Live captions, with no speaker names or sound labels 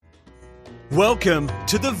Welcome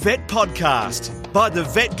to the Vet Podcast by the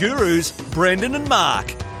Vet Gurus, Brendan and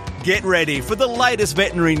Mark. Get ready for the latest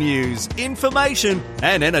veterinary news, information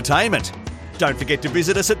and entertainment. Don't forget to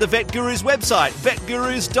visit us at the Vet Gurus website,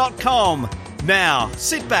 vetgurus.com. Now,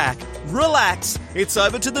 sit back, relax. It's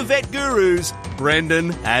over to the Vet Gurus,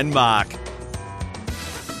 Brendan and Mark.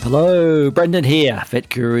 Hello, Brendan here,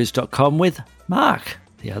 vetgurus.com with Mark,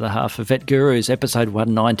 the other half of Vet Gurus, episode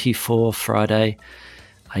 194, Friday,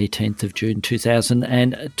 18th of June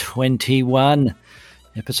 2021,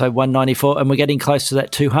 episode 194, and we're getting close to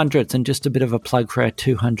that 200th, and just a bit of a plug for our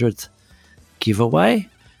 200th giveaway,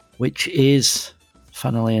 which is,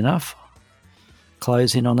 funnily enough,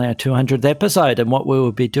 closing on our 200th episode, and what we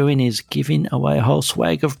will be doing is giving away a whole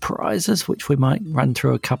swag of prizes, which we might run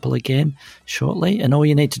through a couple again shortly, and all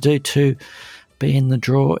you need to do to be in the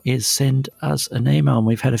draw is send us an email, and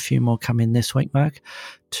we've had a few more come in this week, Mark,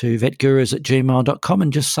 to vetgurus@gmail.com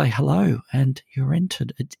and just say hello and you're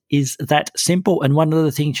entered. It is that simple. And one of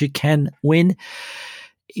the things you can win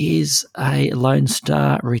is a Lone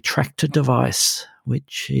Star retractor device,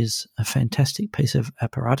 which is a fantastic piece of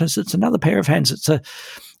apparatus. It's another pair of hands. It's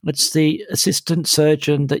the assistant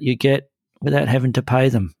surgeon that you get without having to pay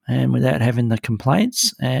them and without having the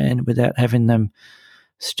complaints and without having them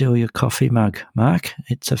steal your coffee mug, Mark.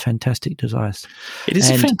 It's a fantastic device. It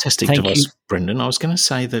is a fantastic device, Brendan. I was going to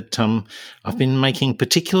say that I've been making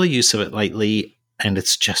particular use of it lately, and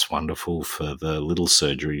it's just wonderful for the little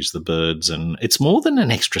surgeries, the birds, and it's more than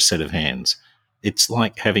an extra set of hands. It's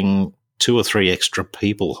like having 2 or 3 extra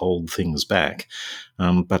people hold things back.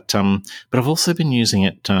 But I've also been using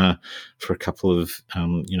it for a couple of,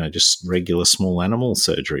 just regular small animal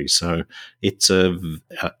surgery. So it's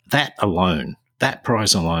that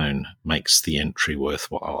prize alone makes the entry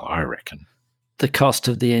worthwhile, I reckon. The cost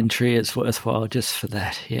of the entry is worthwhile just for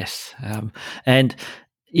that, yes. And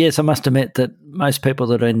yes, I must admit that most people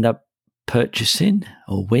that end up purchasing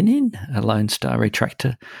or winning a Lone Star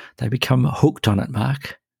retractor, they become hooked on it,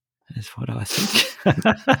 Mark, is what I think.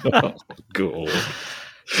 Oh, God.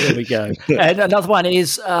 There we go. And another one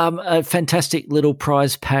is a fantastic little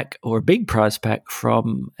prize pack, or a big prize pack,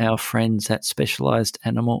 from our friends at Specialised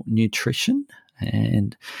Animal Nutrition,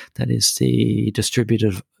 and that is the distributor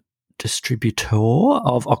of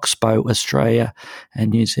Oxbow Australia and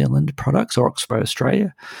New Zealand products, or Oxbow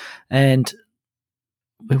Australia. And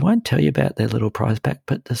we won't tell you about their little prize pack,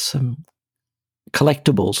 but there's some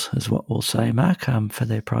collectibles, is what we'll say, Mark, for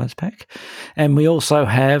their prize pack. And we also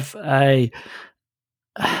have a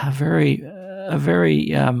very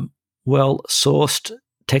well-sourced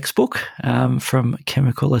textbook from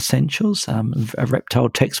Chemical Essentials, a reptile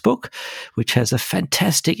textbook, which has a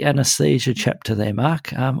fantastic anaesthesia chapter there,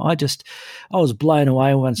 Mark. I was blown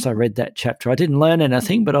away once I read that chapter. I didn't learn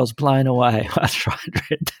anything, but I was blown away after I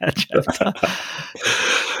read that chapter.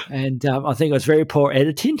 And I think it was very poor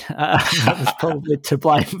editing. I was probably to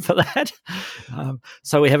blame for that.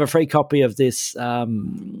 So we have a free copy of this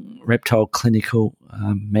reptile clinical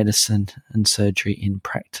medicine and surgery in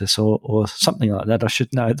practice, or something like that. I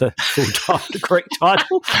should know the full title, the correct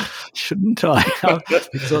title, shouldn't I?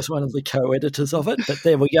 Because I was one of the co-editors of it. But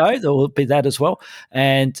there we go. There will be that as well.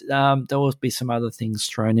 And there will be some other things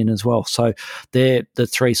thrown in as well. So they're the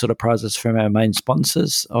 3 sort of prizes from our main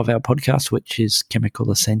sponsors of our podcast, which is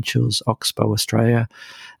Chemical Essentials, Oxbow Australia,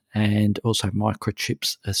 and also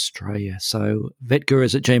Microchips Australia. So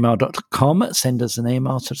vetgurus@gmail.com, send us an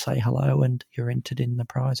email to say hello and you're entered in the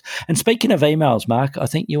prize. And speaking of emails, Mark, I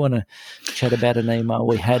think you want to chat about an email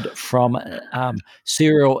we had from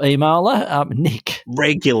serial emailer, Nick.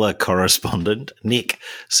 Regular correspondent Nick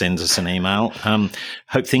sends us an email.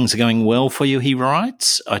 Hope things are going well for you, he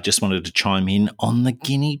writes. I just wanted to chime in on the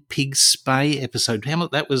guinea pig spay episode.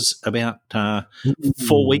 That was about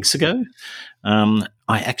 4 weeks ago.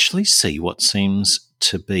 I actually see what seems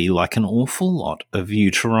to be like an awful lot of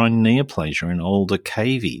uterine neoplasia in older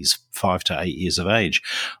cavies, 5 to 8 years of age.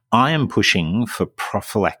 I am pushing for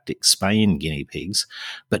prophylactic spay in guinea pigs,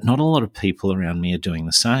 but not a lot of people around me are doing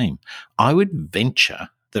the same. I would venture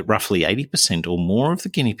that roughly 80% or more of the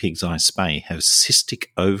guinea pigs I spay have cystic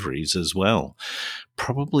ovaries as well.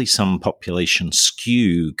 Probably some population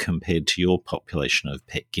skew compared to your population of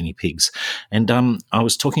pet guinea pigs. And I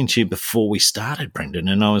was talking to you before we started, Brendan,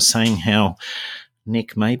 and I was saying how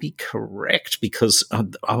Nick may be correct, because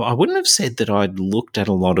I wouldn't have said that I'd looked at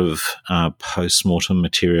a lot of post-mortem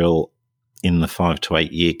material in the 5 to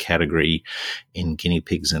 8 year category in guinea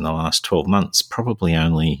pigs in the last 12 months, probably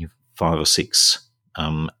only 5 or 6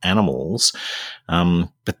 animals,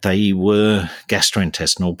 but they were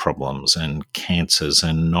gastrointestinal problems and cancers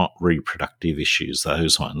and not reproductive issues,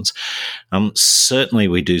 those ones. Certainly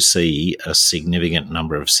we do see a significant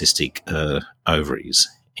number of cystic ovaries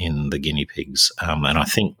in the guinea pigs, and I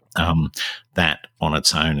think that on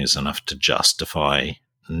its own is enough to justify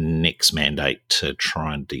Nick's mandate to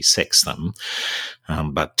try and desex them,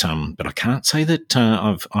 but I can't say that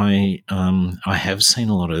I have seen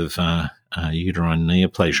a lot of uterine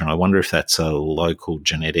neoplasia, and I wonder if that's a local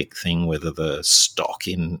genetic thing, whether the stock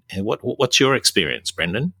in what's your experience,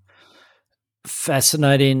 Brendan?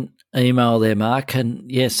 Fascinating email there, Mark. And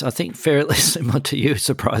yes, I think fairly similar to you,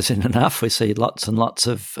 surprising enough. We see lots and lots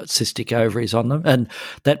of cystic ovaries on them. And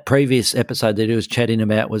that previous episode that he was chatting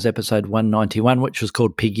about was episode 191, which was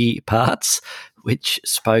called Piggy Parts, which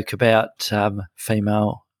spoke about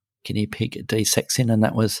female guinea pig desexing. And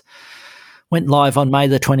that went live on May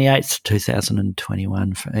the 28th,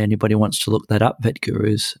 2021. For anybody who wants to look that up,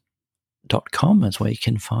 vetgurus.com is where you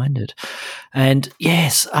can find it. And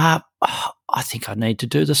yes, I think I need to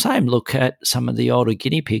do the same. Look at some of the older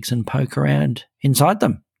guinea pigs and poke around inside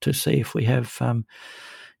them to see if we have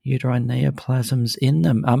uterine neoplasms in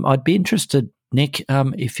them. I'd be interested, Nick,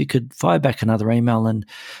 if you could fire back another email, and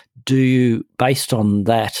do you, based on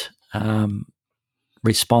that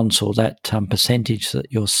response or that percentage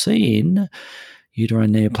that you're seeing,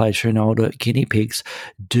 uterine neoplasia in older guinea pigs,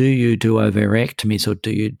 do you do ovarectomies or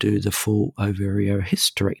do you do the full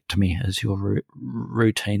ovariohysterectomy as your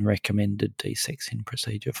routine recommended desexing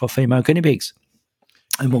procedure for female guinea pigs?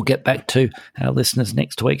 And we'll get back to our listeners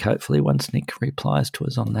next week, hopefully, once Nick replies to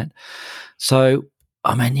us on that. So,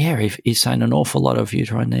 I mean, yeah, he's saying an awful lot of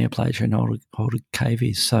uterine neoplasia in older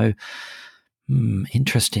cavies. So,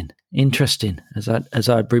 interesting. As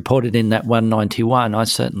I reported in that 191, I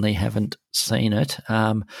certainly haven't seen it,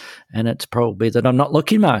 and it's probably that I'm not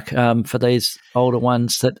looking, Mark, for these older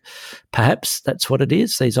ones that perhaps that's what it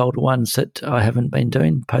is, these older ones that I haven't been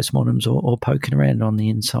doing postmortems or poking around on the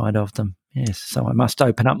inside of them. Yes, so I must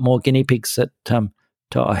open up more guinea pigs that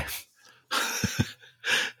die.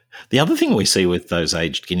 The other thing we see with those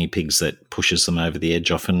aged guinea pigs that pushes them over the edge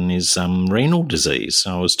often is renal disease.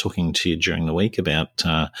 I was talking to you during the week about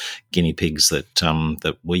guinea pigs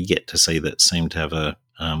that we get to see that seem to have a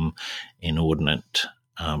inordinate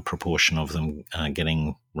proportion of them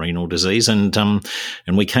getting renal disease, and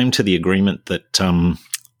we came to the agreement that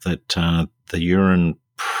the urine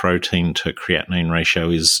protein to creatinine ratio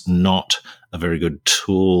is not a very good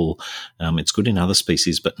tool. It's good in other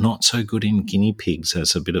species, but not so good in guinea pigs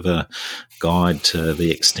as a bit of a guide to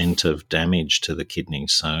the extent of damage to the kidney.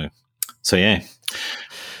 So yeah.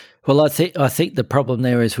 Well, I think the problem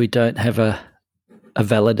there is we don't have a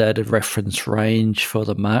validated reference range for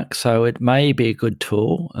the mark. So it may be a good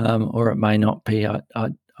tool, or it may not be. I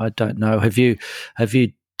don't know. Have you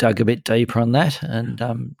dug a bit deeper on that,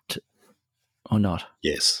 and or not?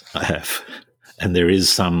 Yes, I have. And there is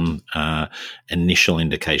some initial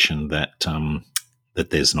indication that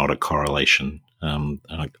there's not a correlation.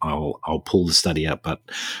 I'll pull the study up, but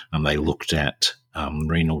they looked at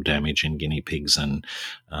renal damage in guinea pigs and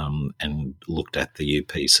looked at the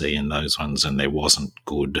UPC in those ones, and there wasn't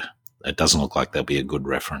good. It doesn't look like there'll be a good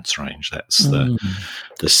reference range. That's the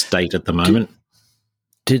state at the moment.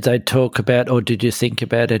 Did they talk about, or did you think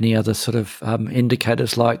about any other sort of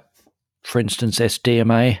indicators, like, for instance,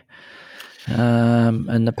 SDMA?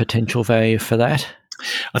 And the potential value for that?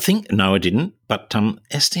 I think, no, I didn't. But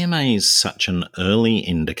SDMA is such an early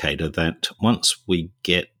indicator that once we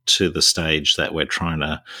get to the stage that we're trying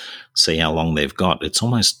to see how long they've got, it's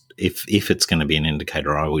almost, if it's going to be an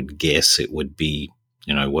indicator, I would guess it would be,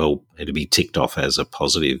 it'd be ticked off as a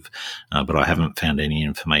positive, but I haven't found any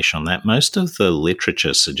information on that. Most of the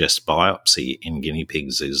literature suggests biopsy in guinea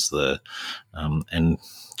pigs is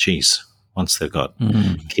once they've got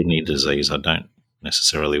kidney disease, I don't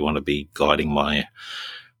necessarily want to be guiding my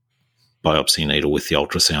biopsy needle with the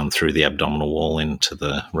ultrasound through the abdominal wall into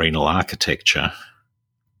the renal architecture.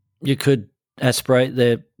 You could aspirate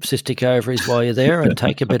their cystic ovaries while you're there and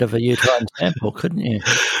take a bit of a uterine sample, couldn't you?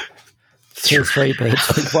 2 or 3 birds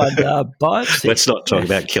with one biopsy. Let's not talk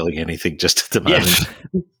about killing anything just at the moment.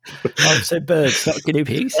 Yes. I've said birds, not guinea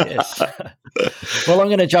pigs, yes. Well, I'm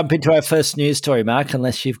going to jump into our first news story, Mark,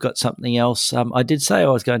 unless you've got something else. I did say I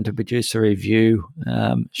was going to produce a review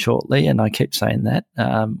shortly, and I keep saying that.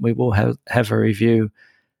 We will have a review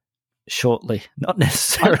shortly, not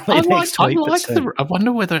necessarily next week. I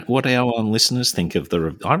wonder what our listeners think of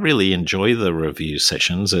the. I really enjoy the review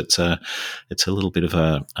sessions. It's a little bit of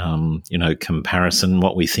a comparison,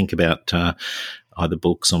 what we think about either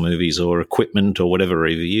books or movies or equipment or whatever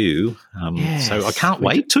review. Yes. So I can't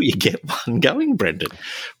wait till you get one going, Brendan.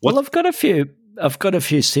 Well, I've got a few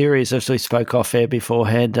series, as we spoke off air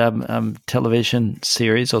beforehand, television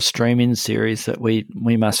series or streaming series that we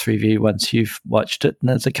must review once you've watched it. And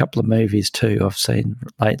there's a couple of movies too I've seen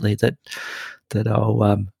lately that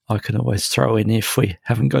I can always throw in if we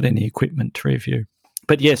haven't got any equipment to review.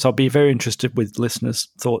 But yes, I'll be very interested with listeners'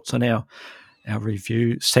 thoughts on our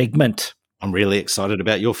review segment. I'm really excited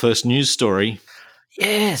about your first news story.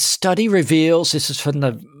 Yes, study reveals, this is from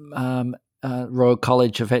the Royal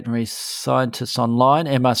College of Veterinary Scientists online,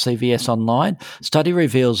 MRCVS online. Study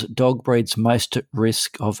reveals dog breeds most at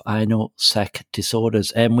risk of anal sac disorders.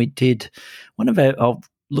 And we did I'll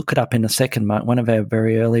look it up in a second, Mark. One of our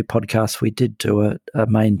very early podcasts, we did do a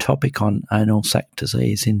main topic on anal sac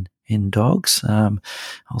disease in dogs.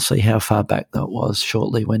 I'll see how far back that was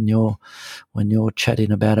shortly when you're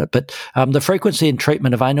chatting about it. But the frequency and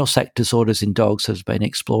treatment of anal sac disorders in dogs has been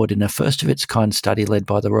explored in a first of its kind study led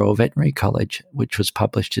by the Royal Veterinary College, which was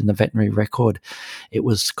published in the Veterinary Record. It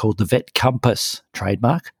was called the Vet Compass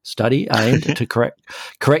trademark study aimed to correct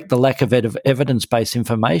the lack of evidence-based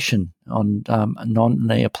information on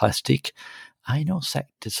non-neoplastic anal sac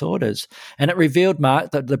disorders. And it revealed,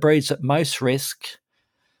 Mark, that the breeds at most risk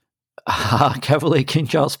Cavalier King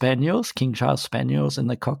Charles Spaniels, and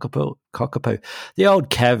the Cockapoo. The old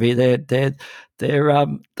Cavy, they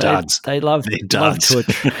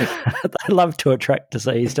love to attract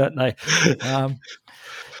disease, don't they?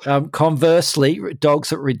 Conversely,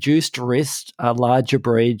 dogs at reduced risk are larger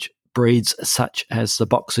breeds such as the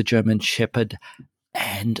Boxer German Shepherd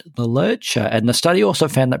and the Lurcher. And the study also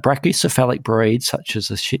found that brachycephalic breeds such as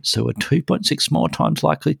the Shih Tzu are 2.6 more times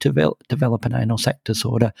likely to develop an anal sac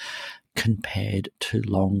disorder compared to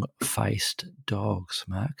long-faced dogs,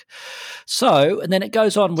 Mark. So, and then it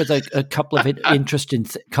goes on with a couple of interesting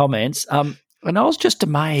comments. And I was just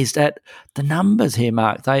amazed at the numbers here,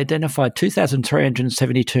 Mark. They identified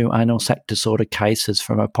 2,372 anal sac disorder cases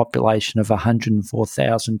from a population of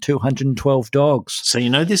 104,212 dogs. So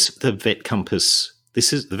the Vet Compass.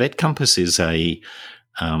 The Vet Compass is a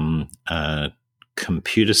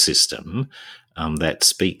computer system that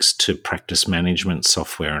speaks to practice management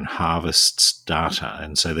software and harvests data.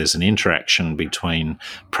 And so there's an interaction between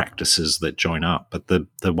practices that join up. But the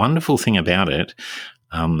wonderful thing about it,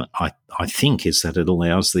 I think, is that it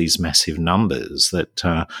allows these massive numbers that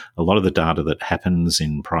a lot of the data that happens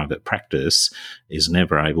in private practice is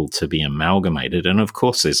never able to be amalgamated. And of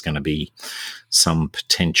course, there's going to be some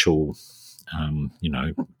potential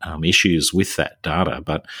issues with that data,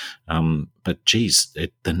 but geez,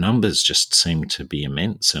 the numbers just seem to be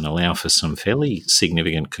immense and allow for some fairly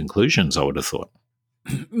significant conclusions, I would have thought.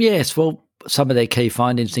 Yes, well, some of their key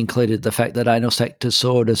findings included the fact that anal sac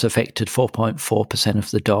disorders affected 4.4%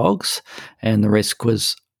 of the dogs, and the risk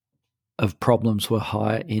of problems were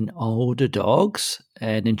higher in older dogs,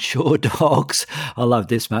 and insured dogs, I love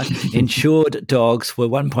this, mate, insured dogs were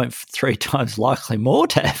 1.3 times likely more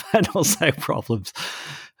to have anal sac problems.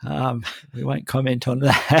 We won't comment on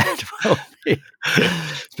that. There's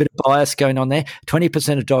a bit of bias going on there.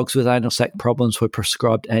 20% of dogs with anal sac problems were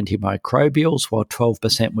prescribed antimicrobials, while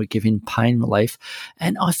 12% were given pain relief.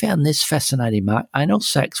 And I found this fascinating, Mark. Anal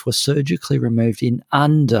sacs were surgically removed in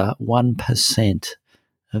under 1%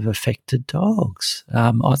 of affected dogs.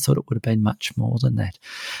 I thought it would have been much more than that.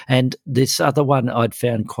 And this other one I'd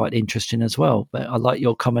found quite interesting as well. But I like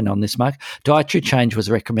your comment on this, Mark. Dietary change was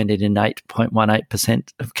recommended in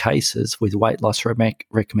 8.18% of cases, with weight loss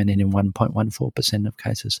recommended in 1.14% of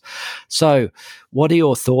cases. So what are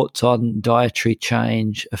your thoughts on dietary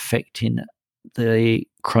change affecting the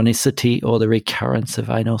chronicity or the recurrence of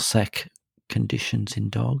anal sac conditions in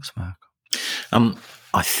dogs, Mark?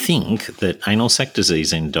 I think that anal sac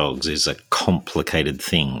disease in dogs is a complicated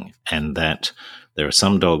thing, and that there are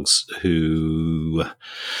some dogs who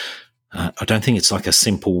I don't think it's like a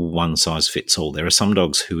simple one-size-fits-all. There are some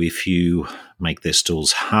dogs who, if you make their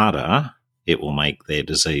stools harder, it will make their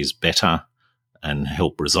disease better and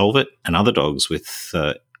help resolve it, and other dogs with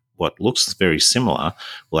what looks very similar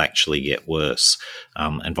will actually get worse,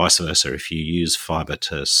 and vice versa. If you use fibre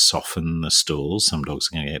to soften the stools, some dogs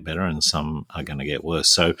are going to get better and some are going to get worse.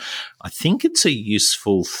 So I think it's a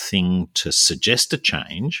useful thing to suggest a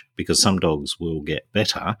change, because some dogs will get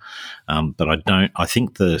better, but I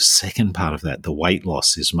think the second part of that, the weight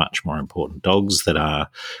loss, is much more important. Dogs that are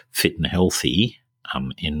fit and healthy,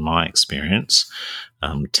 in my experience,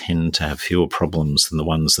 tend to have fewer problems than the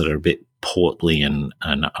ones that are a bit portly and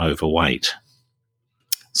overweight.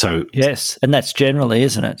 So yes, and that's generally,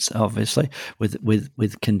 isn't it? Obviously,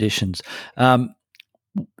 with conditions.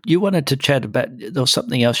 you wanted to chat about, there was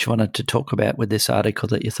something else you wanted to talk about with this article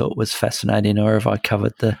that you thought was fascinating, or have I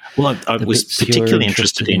covered the? Well, I the was bits you were particularly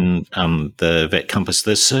interested in the Vet Compass,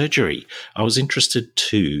 the surgery. I was interested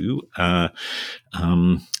too,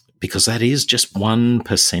 because that is just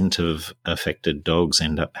 1% of affected dogs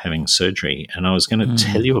end up having surgery. And I was going to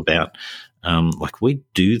tell you about, we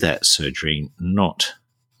do that surgery not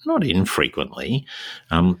infrequently,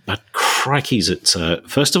 but crikeys, it's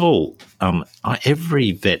first of all,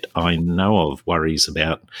 every vet I know of worries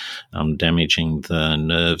about damaging the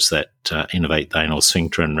nerves that innervate the anal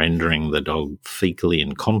sphincter and rendering the dog fecally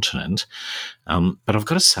incontinent. But I've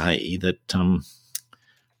got to say that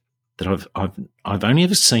I've only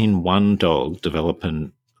ever seen one dog develop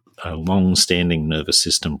a long-standing nervous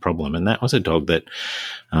system problem, and that was a dog that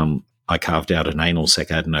I carved out an anal sac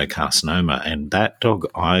adenocarcinoma, and that dog,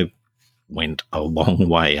 I went a long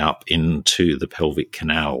way up into the pelvic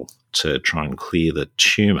canal to try and clear the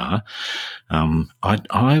tumour.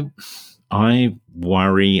 I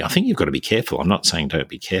worry, I think you've got to be careful. I'm not saying don't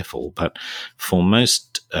be careful, but for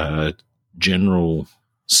most general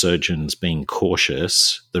surgeons being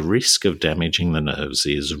cautious, the risk of damaging the nerves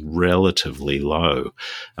is relatively low.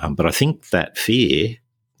 But I think that fear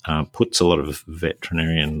puts a lot of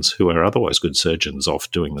veterinarians who are otherwise good surgeons off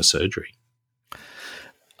doing the surgery.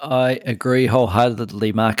 I agree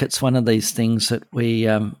wholeheartedly, Mark. It's one of these things that we,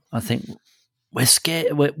 I think, we're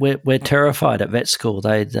scared. We're terrified at vet school.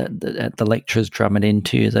 The lecturers drum it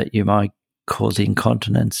into you that you might cause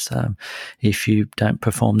incontinence if you don't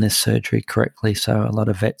perform this surgery correctly. So a lot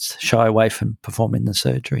of vets shy away from performing the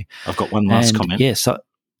surgery. I've got one last comment. Yes,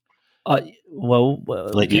 let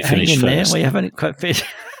you finish first. There. We haven't quite finished.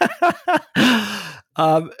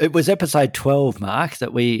 It was episode 12, Mark,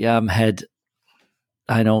 that we had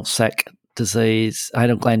anal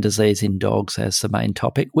gland disease in dogs as the main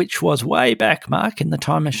topic, which was way back, Mark, in the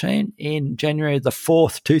time machine in January the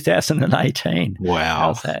 4th, 2018.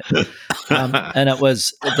 Wow. How's that? And it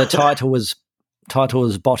was, the title was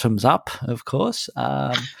Bottoms Up, of course.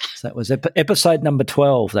 So that was episode number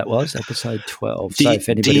 12. That was episode 12. So if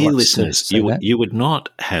anybody dear wants listeners, to you would not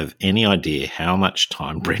have any idea how much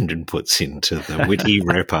time Brendan puts into the witty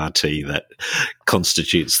repartee that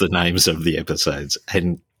constitutes the names of the episodes.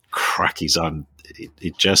 And crackies,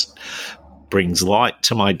 it just brings light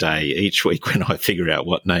to my day each week when I figure out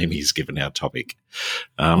what name he's given our topic.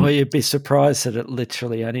 Well, you'd be surprised that it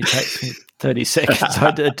literally only takes me 30 seconds.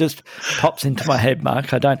 It just pops into my head, Mark.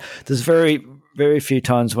 There's very, very few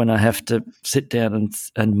times when I have to sit down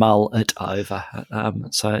and mull it over.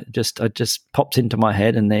 So it just pops into my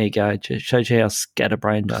head, and there you go. It just shows you how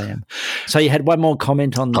scatterbrained I am. So you had one more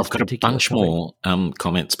comment on this. I've got a bunch topic. more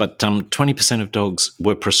comments, but 20% of dogs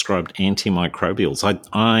were prescribed antimicrobials.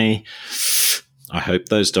 I hope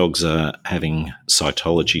those dogs are having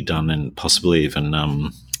cytology done and possibly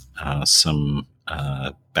even some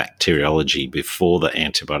bacteriology before the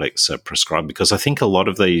antibiotics are prescribed, because I think a lot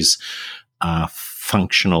of these are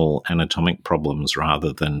functional anatomic problems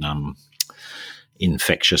rather than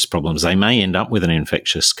infectious problems. They may end up with an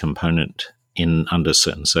infectious component under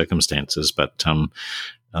certain circumstances, but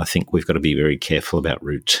I think we've got to be very careful about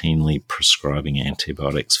routinely prescribing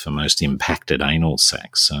antibiotics for most impacted anal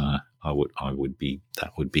sacs. That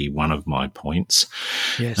would be one of my points.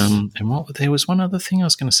 Yes. And there was one other thing I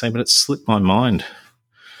was going to say, but it slipped my mind.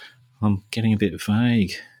 I'm getting a bit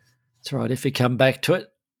vague. That's right. If we come back to it,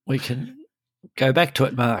 we can go back to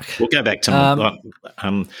it, Mark. We'll go back to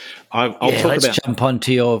let's jump on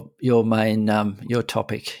to your main your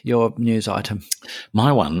topic, your news item.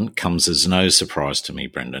 My one comes as no surprise to me,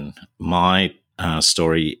 Brendan. My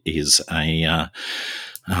story is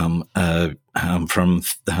from the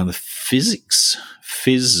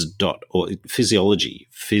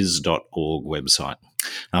phys.org website.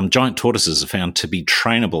 Giant tortoises are found to be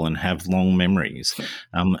trainable and have long memories.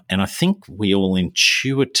 And I think we all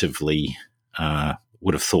intuitively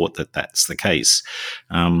would have thought that that's the case.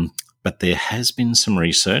 But there has been some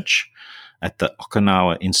research at the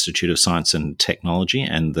Okinawa Institute of Science and Technology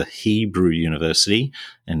and the Hebrew University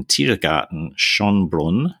and Tiergarten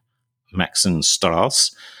Schönbrunn, Max and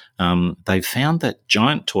Strauss. They found that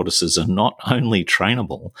giant tortoises are not only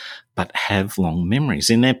trainable, but have long memories.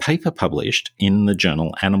 In their paper published in the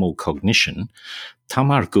journal Animal Cognition,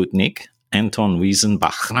 Tamar Gutnick, Anton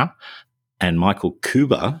Wiesenbachner, and Michael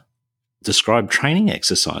Kuber described training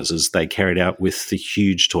exercises they carried out with the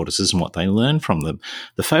huge tortoises and what they learned from them.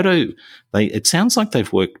 The photo, it sounds like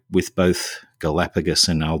they've worked with both Galapagos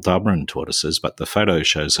and Aldabran tortoises, but the photo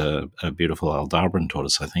shows a beautiful Aldabran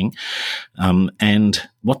tortoise, I think. And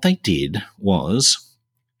what they did was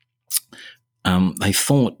they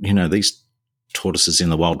thought, these tortoises in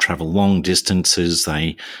the wild travel long distances.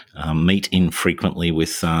 They meet infrequently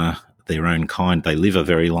with their own kind. They live a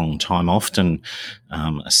very long time, often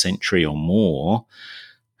a century or more.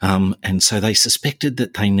 And so they suspected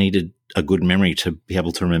that they needed a good memory to be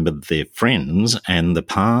able to remember their friends and the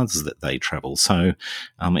paths that they travel. So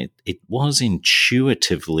it was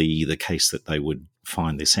intuitively the case that they would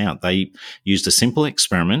find this out. They used a simple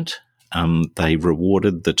experiment. They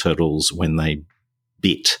rewarded the turtles when they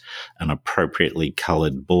bit an appropriately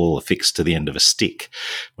coloured ball affixed to the end of a stick.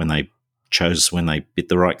 When they bit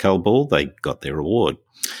the right coloured ball, they got their reward.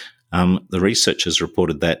 The researchers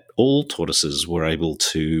reported that all tortoises were able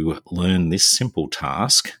to learn this simple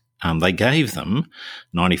task. They gave them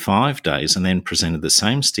 95 days and then presented the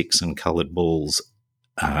same sticks and coloured balls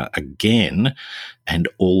again, and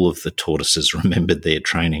all of the tortoises remembered their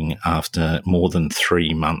training after more than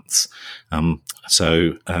 3 months. And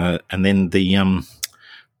then the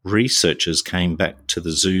researchers came back to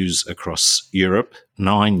the zoos across Europe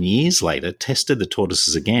 9 years later, tested the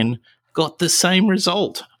tortoises again, got the same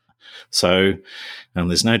result. So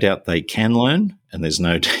there's no doubt they can learn, and there's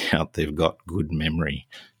no doubt they've got good memory.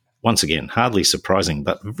 Once again, hardly surprising,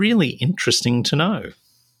 but really interesting to know.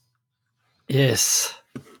 Yes.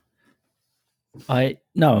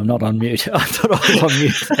 No, I'm not on mute. I thought I was on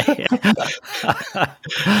mute.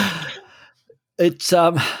 It's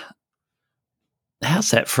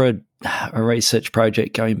how's that for a research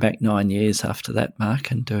project going back 9 years after that,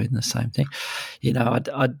 Mark, and doing the same thing? You know,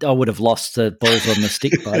 I would have lost the balls on the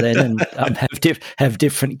stick by then, and have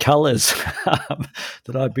different colours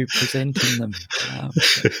that I'd be presenting them.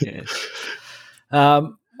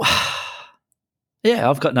 Yeah,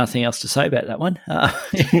 I've got nothing else to say about that one.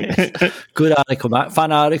 Good article, Mark.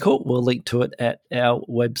 Fun article. We'll link to it at our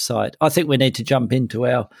website. I think we need to jump into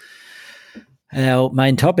our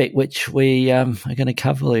main topic, which we are going to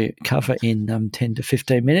cover in 10 to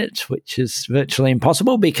 15 minutes, which is virtually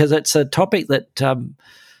impossible because it's a topic that,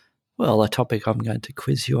 a topic I'm going to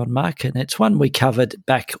quiz you on, Mark, and it's one we covered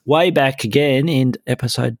way back again in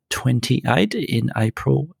episode 28 in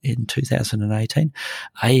April in 2018,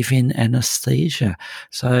 avian anesthesia.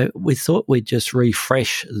 So we thought we'd just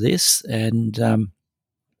refresh this, and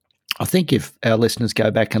I think if our listeners go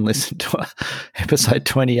back and listen to episode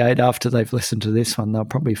 28 after they've listened to this one, they'll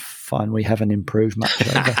probably find we haven't improved much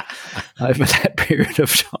over that period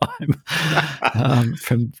of time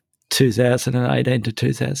from 2018 to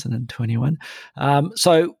 2021.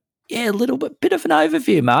 So, yeah, a little bit of an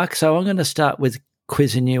overview, Mark. So I'm going to start with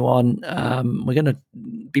quizzing you on, we're going to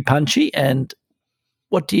be punchy, and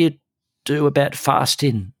what do you do about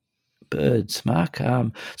fasting birds, Mark?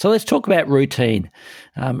 So let's talk about routine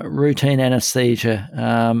anesthesia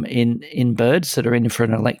in birds that are in for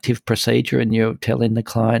an elective procedure, and you're telling the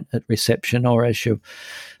client at reception or as you're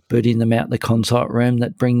booting them out the consult room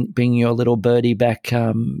that bring your little birdie back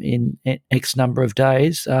in X number of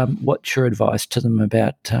days. What's your advice to them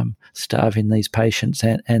about starving these patients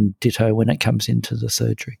and ditto when it comes into the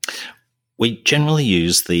surgery? We generally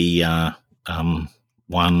use the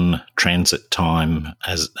one transit time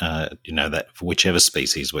as, that for whichever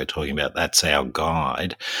species we're talking about, that's our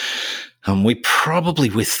guide. We probably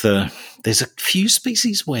there's a few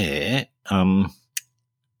species where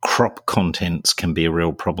crop contents can be a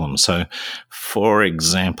real problem. So, for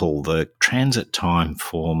example, the transit time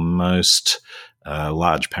for most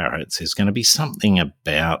large parrots is going to be something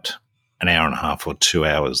about an hour and a half or 2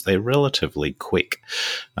 hours. They're relatively quick.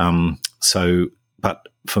 But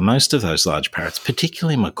for most of those large parrots,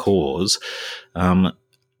 particularly macaws,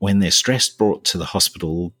 when they're stressed, brought to the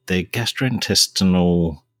hospital, their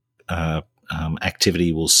gastrointestinal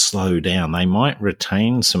activity will slow down. They might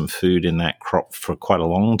retain some food in that crop for quite a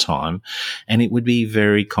long time, and it would be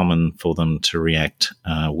very common for them to react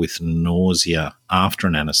with nausea after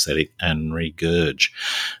an anaesthetic and regurge.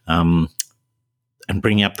 And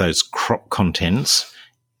bringing up those crop contents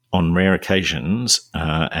on rare occasions,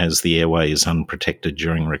 as the airway is unprotected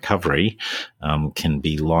during recovery, can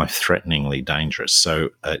be life-threateningly dangerous. So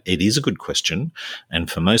it is a good question.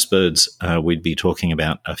 And for most birds, we'd be talking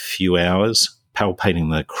about a few hours,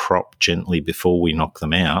 palpating the crop gently before we knock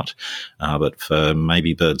them out. But for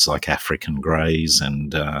maybe birds like African greys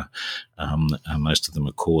and most of the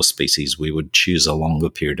macaw species, we would choose a longer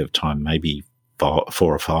period of time, maybe 4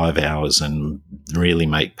 or 5 hours, and really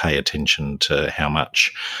pay attention to how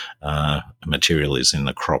much material is in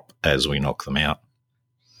the crop as we knock them out.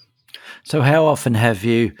 So how often have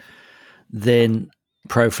you then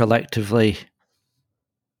prophylactically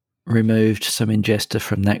removed some ingesta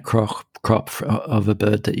from that crop of a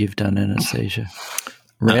bird that you've done anesthesia?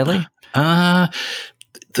 Rarely? The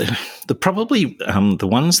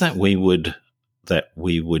ones that we would that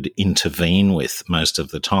we would intervene with most of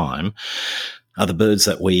the time are the birds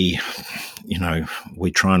that we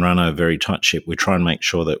try and run a very tight ship. We try and make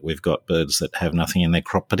sure that we've got birds that have nothing in their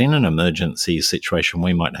crop. But in an emergency situation,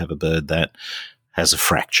 we might have a bird that has a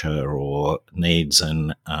fracture or needs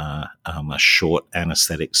a short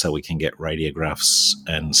anaesthetic so we can get radiographs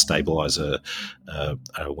and stabilise a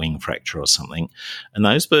wing fracture or something. And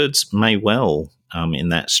those birds may well, in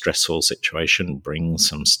that stressful situation, bring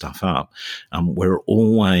some stuff up. We're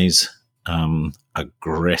always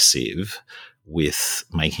aggressive with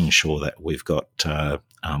making sure that we've got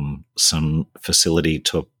some facility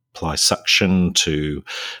to apply suction to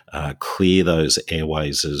clear those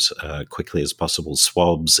airways as quickly as possible,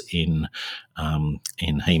 swabs in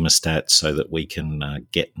hemostats so that we can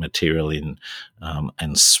get material in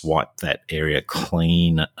and swipe that area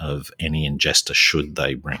clean of any ingesta should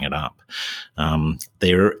they bring it up.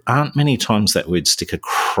 There aren't many times that we'd stick a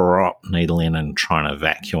crop needle in and try and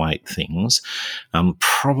evacuate things.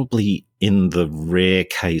 Probably in the rare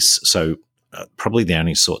case, so probably the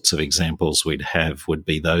only sorts of examples we'd have would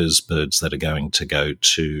be those birds that are going to go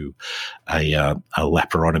to a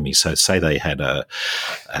laparotomy. So say they had a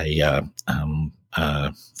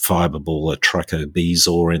fibre ball, a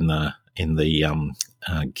trichobezoar in the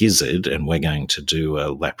gizzard, and we're going to do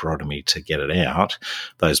a laparotomy to get it out.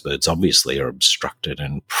 Those birds obviously are obstructed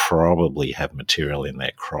and probably have material in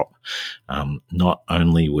their crop. Not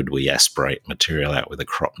only would we aspirate material out with a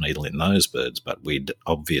crop needle in those birds, but we'd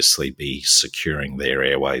obviously be securing their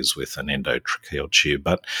airways with an endotracheal tube.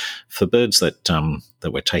 But for birds that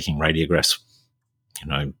we're taking radiographs,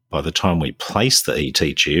 by the time we place the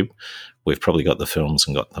ET tube, we've probably got the films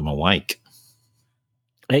and got them awake.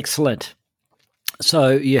 Excellent. So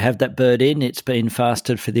you have that bird in, it's been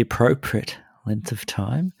fasted for the appropriate length of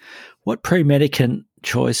time. What pre-medicant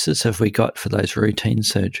choices have we got for those routine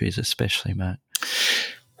surgeries, especially, Mark?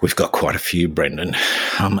 We've got quite a few, Brendan.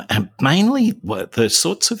 And mainly the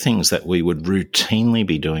sorts of things that we would routinely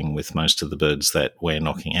be doing with most of the birds that we're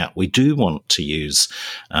knocking out. We do want to use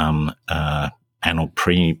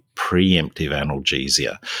preemptive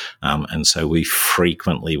analgesia. And so we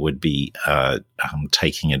frequently would be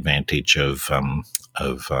taking advantage of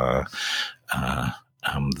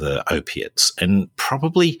the opiates. And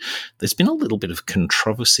probably there's been a little bit of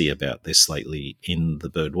controversy about this lately in the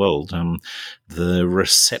bird world.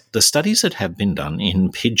 The studies that have been done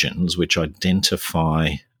in pigeons, which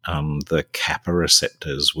identify the kappa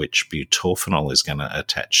receptors, which butorphanol is going to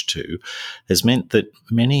attach to, has meant that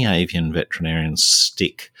many avian veterinarians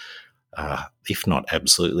stick, if not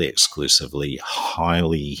absolutely exclusively,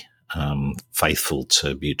 highly faithful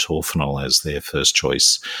to butorphanol as their first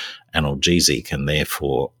choice analgesic, and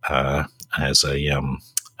therefore as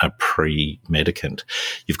a pre-medicant.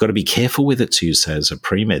 You've got to be careful with its use as a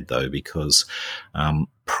pre-med, though, because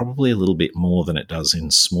probably a little bit more than it does in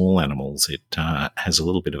small animals, it has a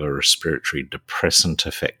little bit of a respiratory depressant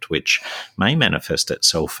effect, which may manifest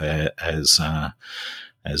itself as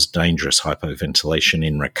dangerous hypoventilation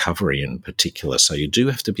in recovery in particular. So you do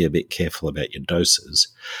have to be a bit careful about your doses.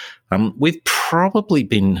 We've probably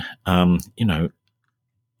been,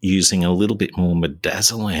 using a little bit more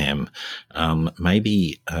midazolam,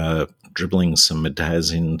 maybe dribbling some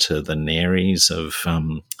midaz into the nares of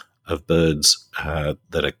birds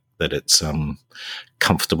that it's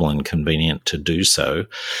comfortable and convenient to do so.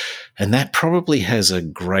 And that probably has a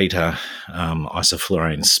greater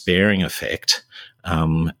isoflurane sparing effect.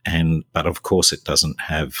 But of course it doesn't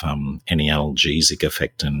have any analgesic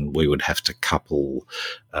effect, and we would have to couple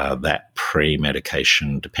that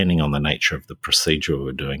pre-medication, depending on the nature of the procedure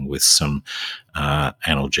we're doing, with some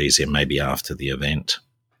analgesia maybe after the event.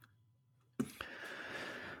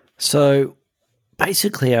 So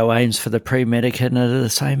basically our aims for the pre-medicant are the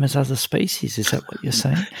same as other species. Is that what you're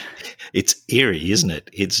saying? It's eerie, isn't it?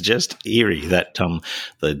 It's just eerie that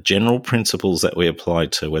the general principles that we apply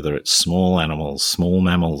to, whether it's small animals, small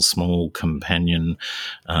mammals, small companion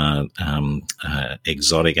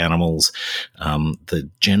exotic animals, the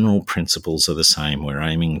general principles are the same. We're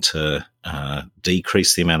aiming to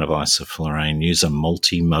decrease the amount of isoflurane, use a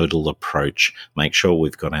multimodal approach, make sure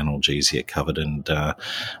we've got analgesia covered, and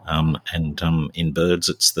in birds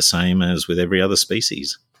it's the same as with every other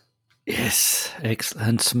species. Yes,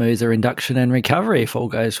 excellent. Smoother induction and recovery if all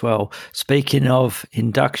goes well. Speaking of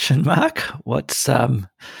induction, Mark, what's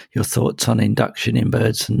your thoughts on induction in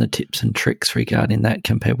birds and the tips and tricks regarding that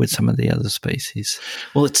compared with some of the other species?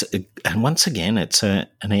 Well, it's an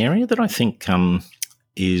area that I think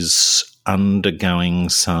is undergoing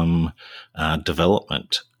some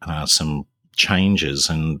development, some changes,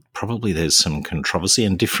 and probably there's some controversy,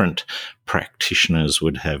 and different practitioners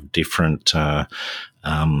would have different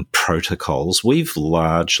protocols. We've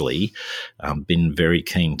largely been very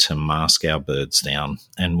keen to mask our birds down,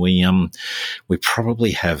 and we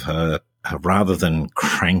probably have rather than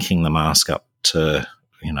cranking the mask up to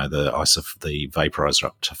the vaporizer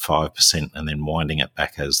up to 5% and then winding it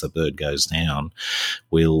back as the bird goes down,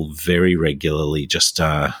 we'll very regularly just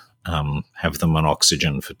have them on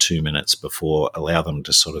oxygen for 2 minutes before, allow them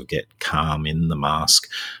to sort of get calm in the mask,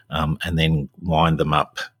 and then wind them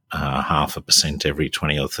up 0.5% every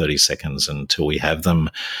 20 or 30 seconds until we have them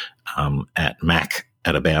at MAC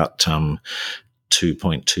at about 2.2%,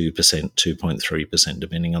 2.3%,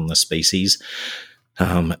 depending on the species.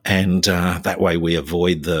 And that way we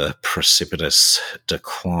avoid the precipitous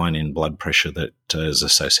decline in blood pressure that is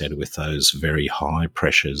associated with those very high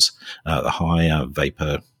pressures, the high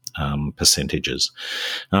vapor percentages.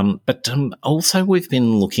 But also we've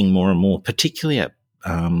been looking more and more, particularly at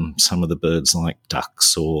some of the birds like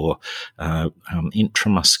ducks or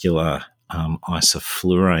intramuscular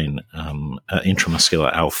isoflurane,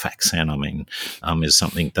 intramuscular alfaxan, is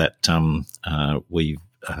something that we've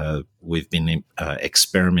been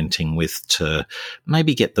experimenting with to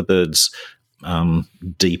maybe get the birds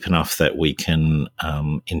deep enough that we can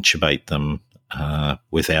intubate them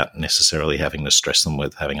without necessarily having to stress them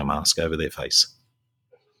with having a mask over their face.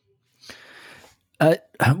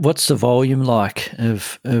 What's the volume like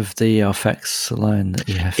of the alfaxalone that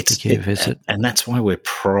you have to give? And that's why we're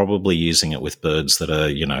probably using it with birds that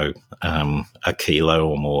are, a kilo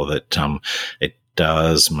or more, that it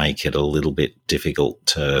does make it a little bit difficult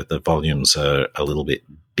the volumes are a little bit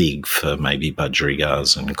big for maybe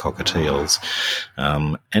budgerigars and cockatiels.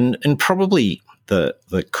 And probably the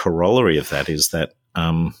corollary of that is that,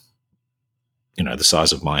 the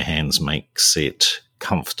size of my hands makes it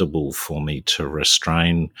comfortable for me to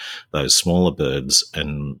restrain those smaller birds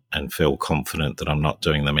and feel confident that I'm not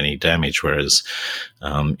doing them any damage. Whereas,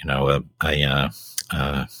 a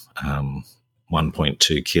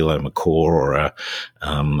 1.2 kilo macaw or a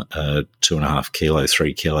 2.5 kilo,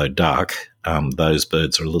 3 kilo duck, those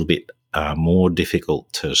birds are a little bit more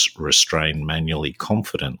difficult to restrain manually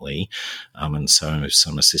confidently, and so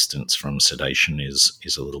some assistance from sedation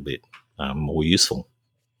is a little bit more useful.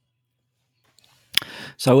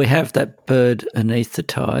 So we have that bird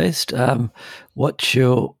anaesthetized. What's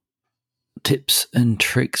your tips and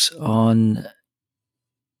tricks on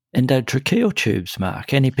endotracheal tubes,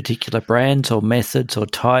 Mark? Any particular brands or methods or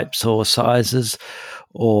types or sizes,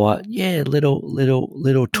 or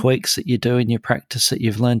little tweaks that you do in your practice that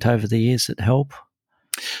you've learned over the years that help?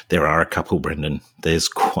 There are a couple, Brendan. There's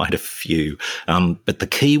quite a few. But the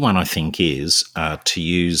key one, I think, is to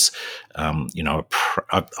use,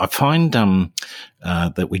 I find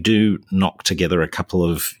that we do knock together a couple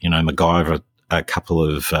of, MacGyver, a couple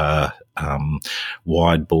of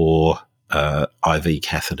wide bore IV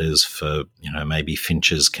catheters for, maybe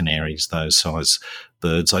finches, canaries, those size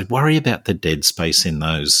birds. I worry about the dead space in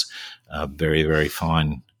those very, very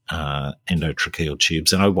fine endotracheal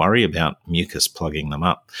tubes, and I worry about mucus plugging them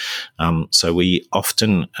up. So we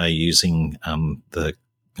often are using the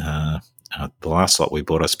last lot we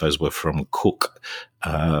bought, I suppose, were from Cook,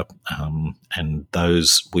 and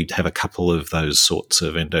those, we'd have a couple of those sorts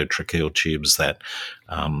of endotracheal tubes that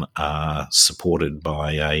are supported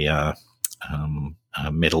by a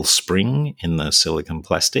metal spring in the silicone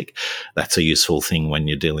plastic. That's a useful thing when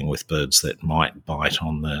you're dealing with birds that might bite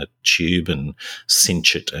on the tube and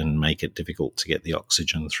cinch it and make it difficult to get the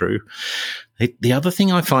oxygen through. The other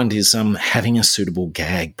thing I find is having a suitable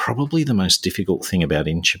gag. Probably the most difficult thing about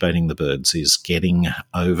intubating the birds is getting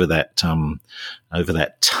over that tongue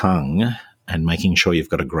and making sure you've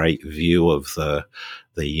got a great view of the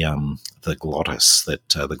glottis, that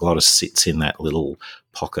the glottis sits in that little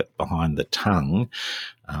pocket behind the tongue.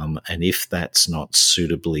 And if that's not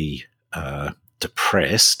suitably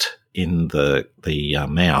depressed in the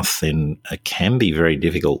mouth, then it can be very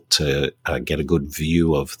difficult to get a good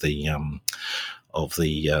view of the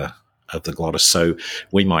glottis. So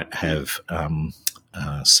we might have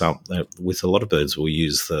with a lot of birds, we'll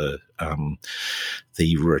use the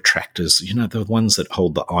retractors, the ones that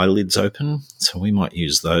hold the eyelids open. So we might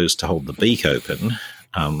use those to hold the beak open,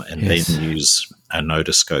 and then use a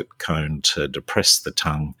notoscope cone to depress the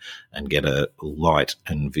tongue and get a light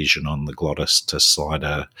and vision on the glottis to slide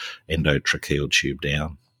a endotracheal tube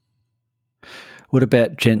down. What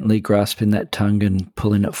about gently grasping that tongue and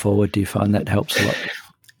pulling it forward? Do you find that helps a lot?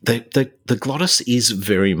 The glottis is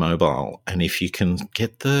very mobile, and if you can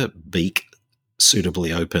get the beak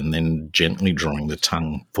suitably open, then gently drawing the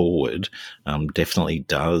tongue forward definitely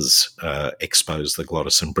does expose the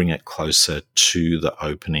glottis and bring it closer to the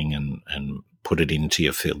opening and put it into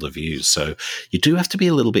your field of view. So you do have to be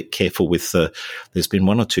a little bit careful with there's been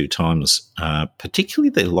one or two times, particularly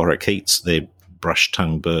the lorikeets, they're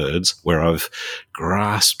brush-tongued birds, where I've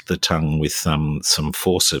grasped the tongue with some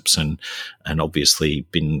forceps and obviously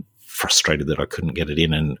been frustrated that I couldn't get it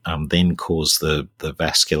in, and then caused the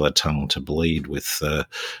vascular tongue to bleed with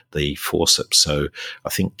the forceps. So I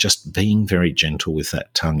think just being very gentle with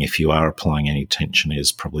that tongue, if you are applying any tension,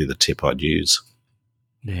 is probably the tip I'd use.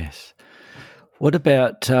 Yes. What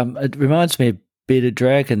about, it reminds me a bit of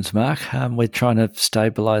dragons, Mark. We're trying to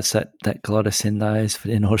stabilise that glottis in those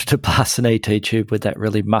in order to pass an ET tube with that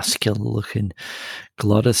really muscular-looking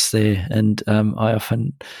glottis there. And I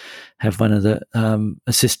often have one of the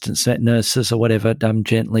assistant nurses or whatever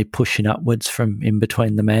gently pushing upwards from in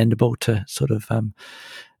between the mandible to sort of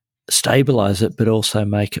stabilise it, but also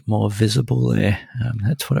make it more visible there.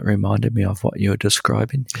 That's what it reminded me of, what you were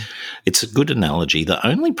describing. It's a good analogy. The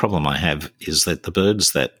only problem I have is that the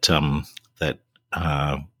birds that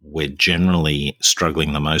we're generally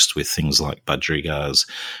struggling the most with, things like budgerigars,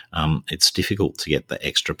 it's difficult to get the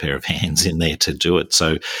extra pair of hands in there to do it.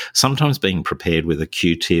 So sometimes being prepared with a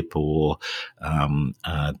Q-tip or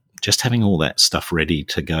just having all that stuff ready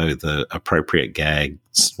to go, the appropriate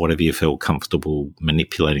gags, whatever you feel comfortable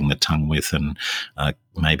manipulating the tongue with, and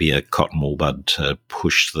maybe a cotton wool bud to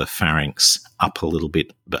push the pharynx up a little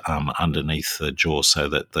bit underneath the jaw so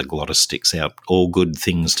that the glottis sticks out. All good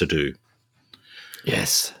things to do.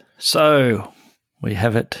 Yes. So we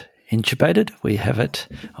have it intubated. We have it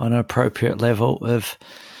on an appropriate level of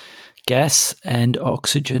gas and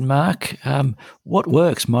oxygen, Mark. What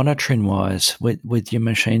works monitoring-wise with your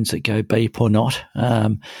machines that go beep or not?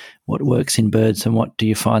 What works in birds, and what do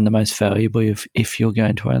you find the most valuable if you're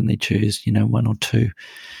going to only choose, one or two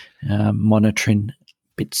monitoring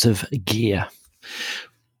bits of gear?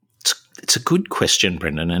 It's a good question,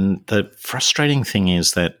 Brendan. And the frustrating thing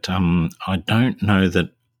is that I don't know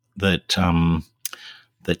that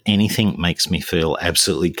anything makes me feel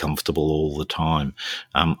absolutely comfortable all the time.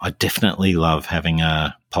 I definitely love having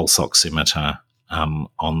a pulse oximeter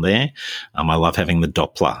on there. I love having the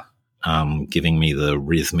Doppler giving me the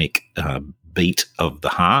rhythmic beat of the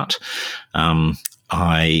heart.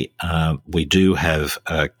 We do have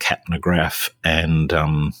a capnograph, and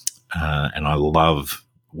I love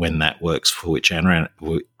when that works for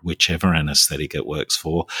whichever anaesthetic it works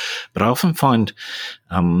for. But I often find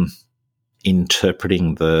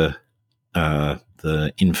interpreting the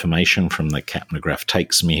information from the capnograph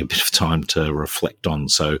takes me a bit of time to reflect on,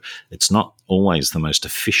 so it's not always the most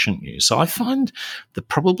efficient use. So I find that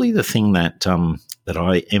probably the thing that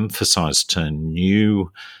I emphasise to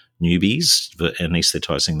newbies for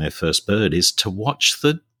anaesthetising their first bird is to watch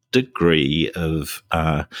the degree of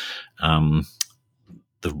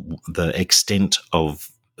the extent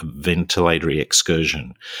of ventilatory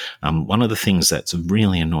excursion. One of the things that's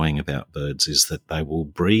really annoying about birds is that they will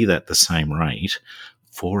breathe at the same rate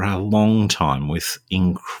for a long time with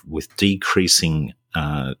decreasing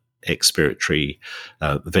expiratory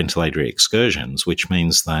ventilatory excursions, which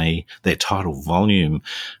means their tidal volume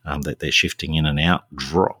that they're shifting in and out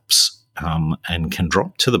drops. And can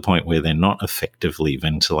drop to the point where they're not effectively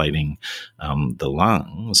ventilating the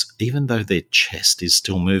lungs, even though their chest is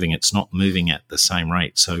still moving. It's not moving at the same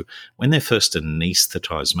rate. So when they're first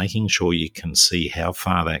anaesthetised, making sure you can see how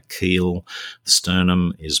far that keel,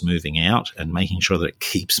 sternum is moving out, and making sure that it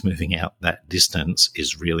keeps moving out that distance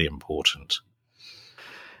is really important.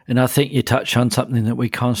 And I think you touch on something that we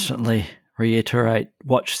constantly reiterate: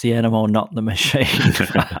 watch the animal, not the machine.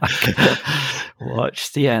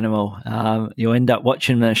 Watch the animal. You end up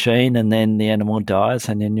watching the machine, and then the animal dies,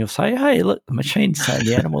 and then you'll say, hey, look, the machine's saying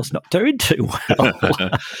the animal's not doing too well.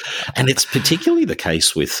 And it's particularly the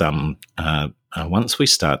case with once we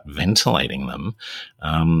start ventilating them,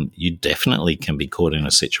 you definitely can be caught in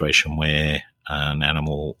a situation where an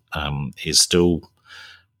animal is still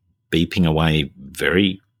beeping away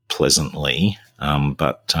very pleasantly,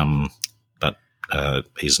 but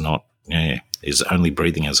he's not. Is only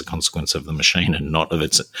breathing as a consequence of the machine, and not of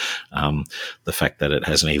its the fact that it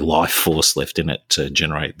has any life force left in it to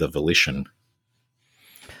generate the volition.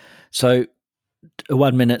 So, a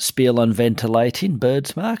 1 minute spiel on ventilating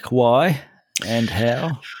birds, Mark. Why and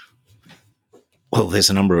how? Well,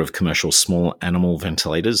 there's a number of commercial small animal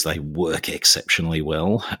ventilators. They work exceptionally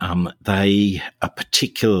well. They are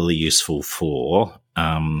particularly useful for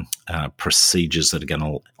procedures that are going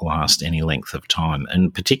to last any length of time.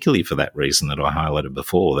 And particularly for that reason that I highlighted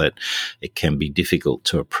before, that it can be difficult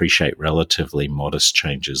to appreciate relatively modest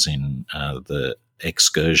changes in the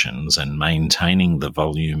excursions, and maintaining the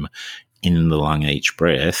volume in the lung each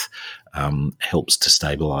breath helps to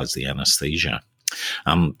stabilise the anaesthesia.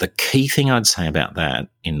 The key thing I'd say about that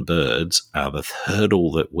in birds, the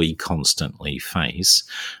hurdle that we constantly face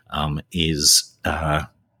is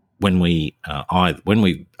when we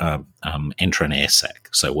enter an air sac.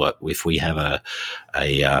 So what if we have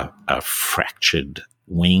a fractured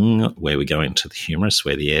wing where we go into the humerus,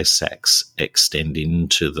 where the air sacs extend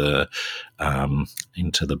into the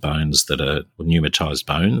bones that are pneumatized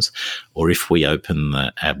bones, or if we open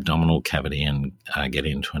the abdominal cavity and get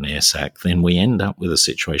into an air sac, then we end up with a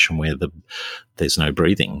situation where there's no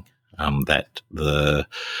breathing. That the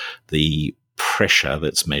pressure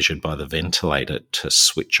that's measured by the ventilator to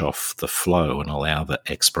switch off the flow and allow the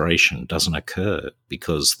expiration doesn't occur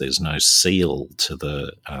because there's no seal to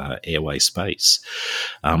the airway space.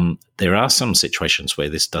 There are some situations where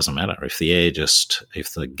this doesn't matter. If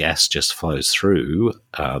the gas just flows through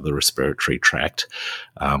the respiratory tract,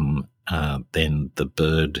 then the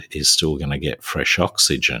bird is still going to get fresh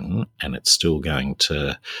oxygen, and it's still going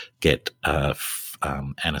to get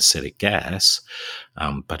anesthetic gas,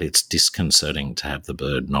 but it's disconcerting to have the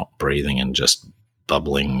bird not breathing and just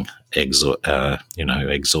bubbling exhaust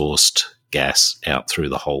gas out through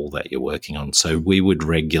the hole that you're working on. So we would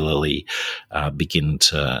regularly begin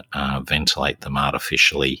to ventilate them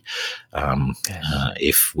artificially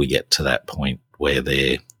if we get to that point where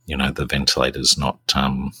the ventilator's not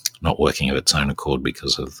working of its own accord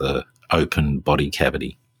because of the open body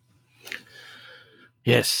cavity.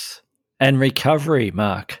 Yes. And recovery,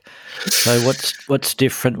 Mark. So what's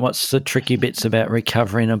different? What's the tricky bits about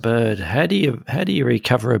recovering a bird? How do you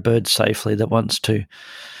recover a bird safely that wants to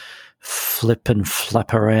flip and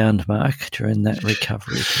flap around, Mark, during that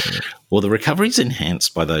recovery period? Well, the recovery is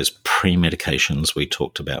enhanced by those pre-medications we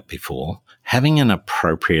talked about before. Having an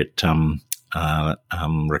appropriate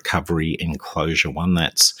recovery enclosure, one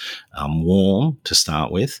that's warm to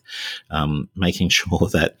start with, making sure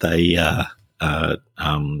that they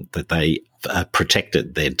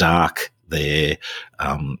protected, they're dark, they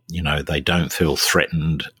don't feel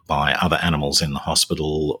threatened by other animals in the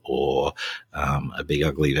hospital or a big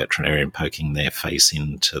ugly veterinarian poking their face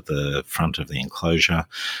into the front of the enclosure.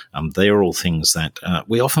 They're all things that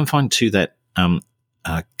we often find too, that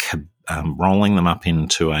rolling them up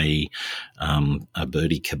into a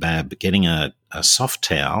birdie kebab, getting a soft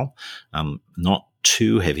towel, not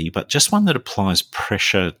too heavy, but just one that applies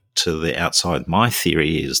pressure to the outside. My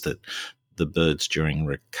theory is that the birds during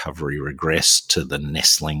recovery regress to the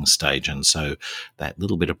nestling stage, and so that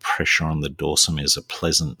little bit of pressure on the dorsum is a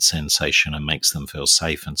pleasant sensation and makes them feel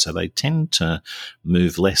safe, and so they tend to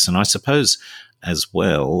move less. And I suppose as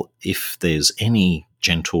well, if there's any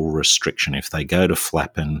gentle restriction, if they go to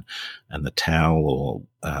flap and the towel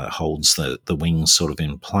holds the wings sort of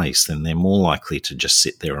in place, then they're more likely to just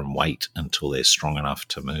sit there and wait until they're strong enough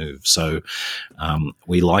to move. So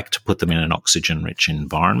we like to put them in an oxygen-rich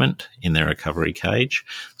environment in their recovery cage.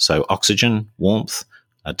 So oxygen, warmth,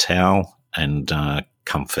 a towel, and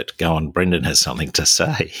comfort. Go on, Brendan has something to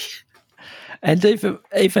say. And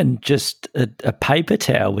even just a paper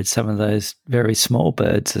towel with some of those very small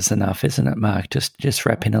birds is enough, isn't it, Mark? Just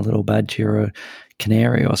wrapping a little budgie or a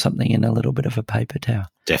canary or something in a little bit of a paper towel.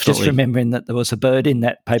 Definitely. Just remembering that there was a bird in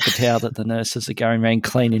that paper towel that the nurses are going around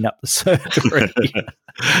cleaning up the surgery.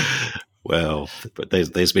 Well, but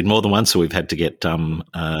there's been more than once, so we've had to get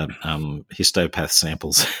histopath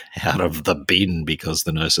samples out of the bin because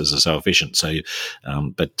the nurses are so efficient. So,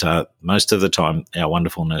 but most of the time, our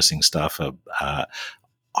wonderful nursing staff are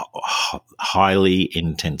highly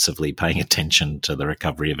intensively paying attention to the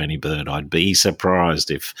recovery of any bird. I'd be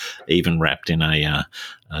surprised if even wrapped in a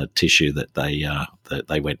tissue that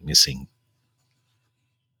they went missing.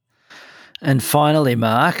 And finally,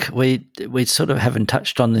 Mark, we sort of haven't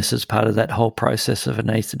touched on this as part of that whole process of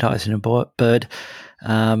anaesthetising a bird,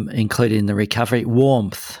 including the recovery,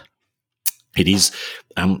 warmth. It is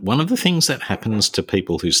one of the things that happens to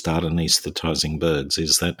people who start anaesthetising birds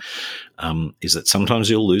is that sometimes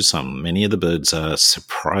you'll lose some. Many of the birds are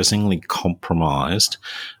surprisingly compromised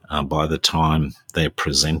by the time they're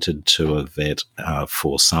presented to a vet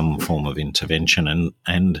for some form of intervention.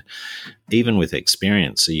 And even with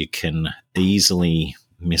experience, you can easily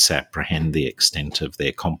misapprehend the extent of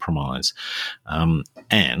their compromise.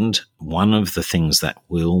 And one of the things that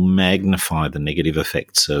will magnify the negative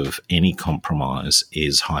effects of any compromise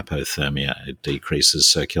is hypothermia. It decreases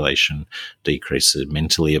circulation, decreases,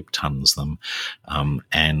 mentally obtuns them,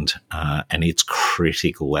 and it's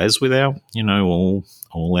critical, as with our,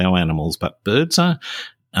 all our animals, but birds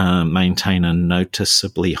maintain a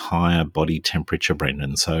noticeably higher body temperature,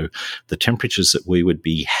 Brendan. So the temperatures that we would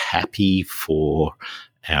be happy for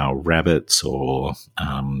our rabbits or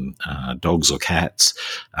dogs or cats,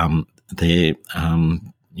 they're,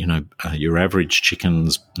 your average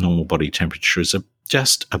chicken's normal body temperature is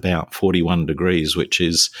just about 41 degrees, which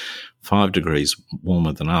is 5 degrees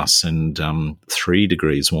warmer than us and 3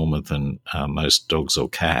 degrees warmer than most dogs or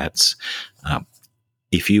cats.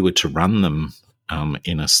 If you were to run them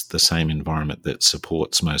in the same environment that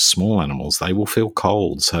supports most small animals, they will feel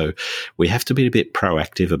cold. So we have to be a bit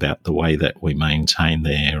proactive about the way that we maintain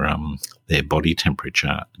their body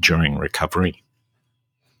temperature during recovery.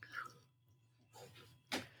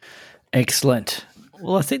 Excellent.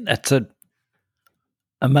 Well, I think that's an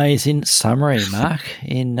amazing summary, Mark,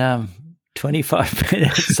 in 25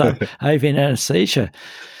 minutes of avian anesthesia.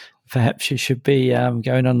 Perhaps you should be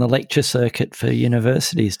going on the lecture circuit for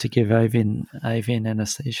universities to give avian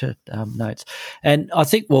anesthesia notes. And I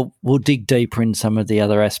think we'll dig deeper in some of the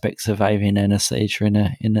other aspects of avian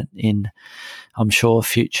anesthesia in I'm sure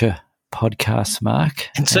future podcasts, Mark.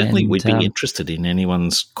 And certainly we'd be interested in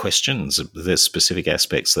anyone's questions. There's specific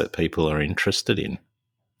aspects that people are interested in.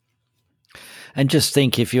 And just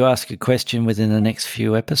think, if you ask a question within the next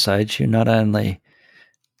few episodes, you not only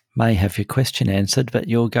may have your question answered, but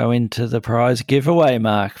you'll go into the prize giveaway,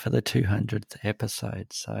 Mark, for the 200th episode.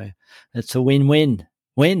 So it's a win-win.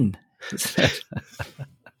 Win.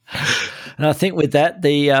 And I think with that,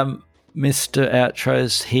 the Mr.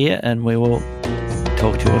 Outro's here, and we will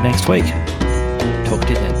talk to you all next week. Talk to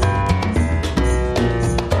you then.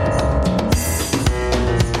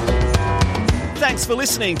 Thanks for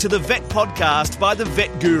listening to the Vet Podcast by the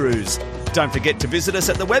Vet Gurus. Don't forget to visit us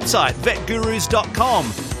at the website vetgurus.com,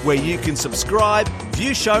 where you can subscribe,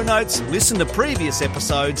 view show notes, listen to previous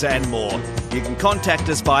episodes and more. You can contact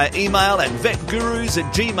us via email at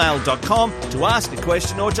vetgurus@gmail.com to ask a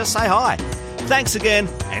question or just say hi. Thanks again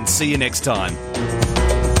and see you next time.